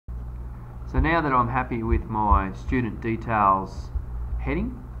So now that I'm happy with my student details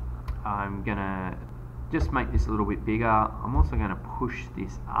heading, I'm going to just make this a little bit bigger. I'm also going to push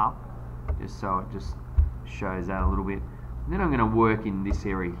this up just so it just shows that a little bit. And then I'm going to work in this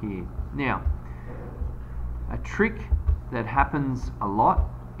area here. Now, a trick that happens a lot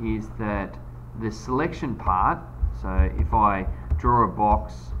is that the selection part, so if I draw a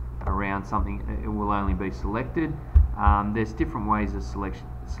box around something, it will only be selected. There's different ways of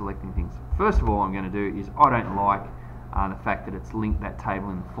selecting things. First of all, I'm going to do is I don't like the fact that it's linked that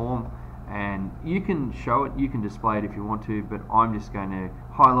table in the form, and you can show it, you can display it if you want to, but I'm just going to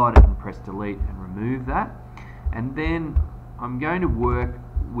highlight it and press delete and remove that. And then I'm going to work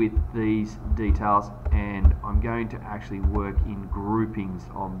with these details, and I'm going to actually work in groupings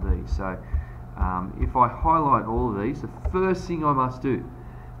of these. So if I highlight all of these, the first thing I must do,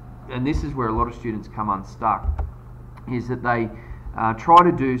 and this is where a lot of students come unstuck, is that they try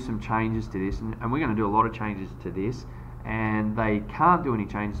to do some changes to this, and we're going to do a lot of changes to this, and they can't do any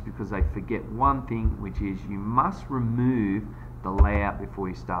changes because they forget one thing, which is you must remove the layout before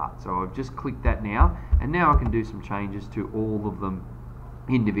you start. So I've just clicked that now, and now I can do some changes to all of them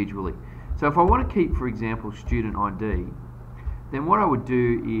individually. So if I want to keep, for example, student ID, then what I would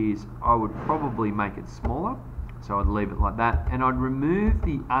do is I would probably make it smaller, so I'd leave it like that, and I'd remove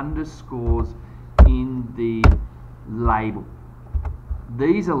the underscores in the label.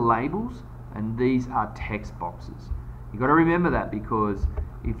 These are labels and these are text boxes. You've got to remember that, because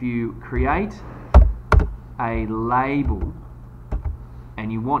if you create a label and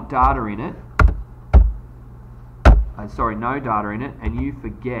you want data in it, no data in it, and you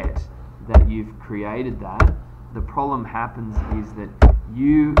forget that you've created that, the problem happens is that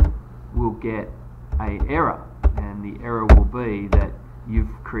you will get an error, and the error will be that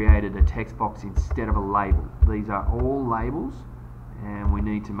you've created a text box instead of a label. These are all labels, and we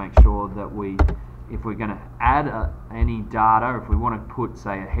need to make sure that if we're going to add any data, if we want to put,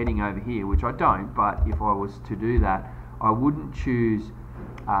 say, a heading over here, which I don't, but if I was to do that, I wouldn't choose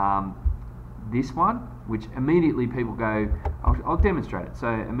this one, which immediately people go, I'll demonstrate it. So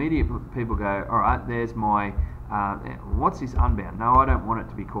immediately people go, all right, there's my, what's this unbound? No, I don't want it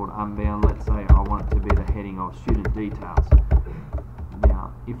to be called unbound. Let's say I want it to be the heading of student details.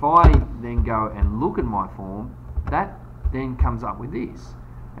 Now, if I then go and look at my form, that then comes up with this,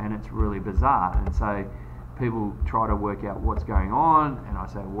 and it's really bizarre. And so people try to work out what's going on, and I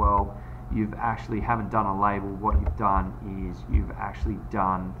say, well, you've actually haven't done a label. What you've done is you've actually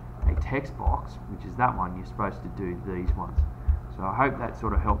done a text box, which is that one. You're supposed to do these ones. So I hope that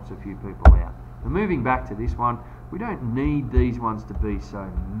sort of helps a few people out. But moving back to this one, we don't need these ones to be so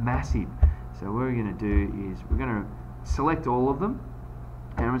massive. So what we're going to do is we're going to select all of them,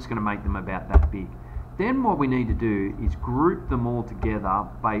 and I'm just going to make them about that big. Then what we need to do is group them all together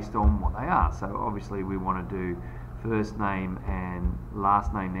based on what they are. So obviously we want to do first name and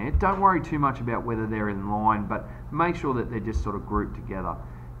last name there. Don't worry too much about whether they're in line, but make sure that they're just sort of grouped together.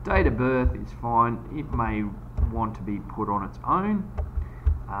 Date of birth is fine. It may want to be put on its own,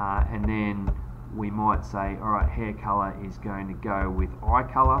 and then we might say, all right, hair color is going to go with eye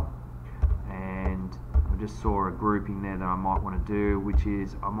color, and I just saw a grouping there that I might want to do, which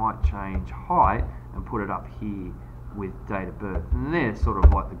is I might change height and put it up here with date of birth. And they're sort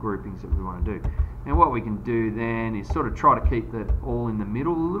of like the groupings that we want to do. And what we can do then is sort of try to keep that all in the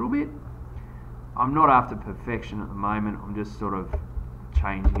middle a little bit. I'm not after perfection at the moment. I'm just sort of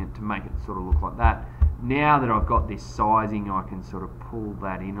changing it to make it sort of look like that. Now that I've got this sizing, I can sort of pull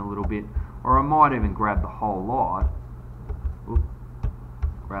that in a little bit, or I might even grab the whole lot.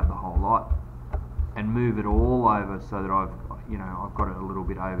 Grab the whole lot and move it all over so that I've got it a little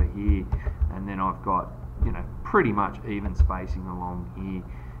bit over here, and then I've got, pretty much even spacing along here.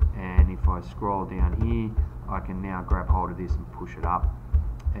 And if I scroll down here, I can now grab hold of this and push it up,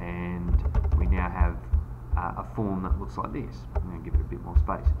 and we now have a form that looks like this. I'm going to give it a bit more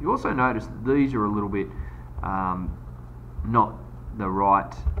space. You also notice that these are a little bit not the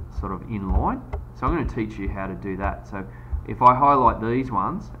right sort of in line, so I'm going to teach you how to do that. So if I highlight these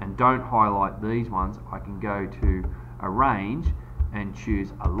ones and don't highlight these ones, I can go to arrange and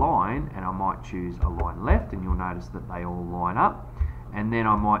choose a line, and I might choose a line left, and you'll notice that they all line up. And then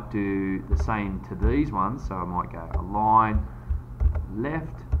I might do the same to these ones, so I might go align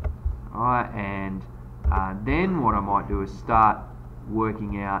left, alright, and then what I might do is start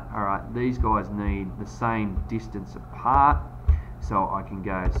working out, alright, these guys need the same distance apart, so I can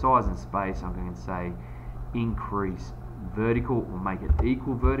go size and space. I'm going to say increase vertical, or make it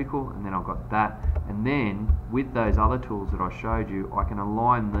equal vertical, and then I've got that. And then with those other tools that I showed you, I can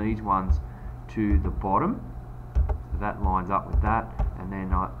align these ones to the bottom, so that lines up with that. And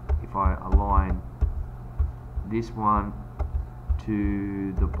then if if I align this one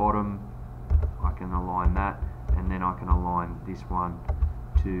to the bottom, I can align that, and then I can align this one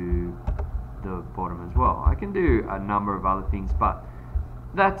to the bottom as well. I can do a number of other things, but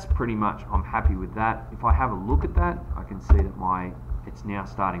that's pretty much, I'm happy with that. If I have a look at that, I can see that it's now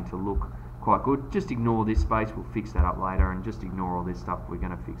starting to look quite good. Just ignore this space, we'll fix that up later, and just ignore all this stuff, we're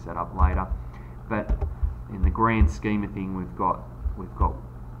going to fix that up later. But in the grand scheme of things, we've got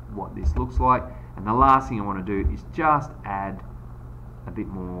what this looks like. And the last thing I want to do is just add a bit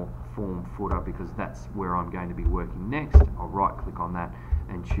more form footer, because that's where I'm going to be working next. I'll right click on that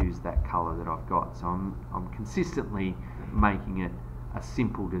and choose that color that I've got. So I'm consistently making it a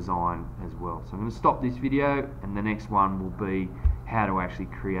simple design as well. So I'm going to stop this video, and the next one will be how to actually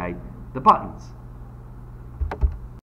create the buttons.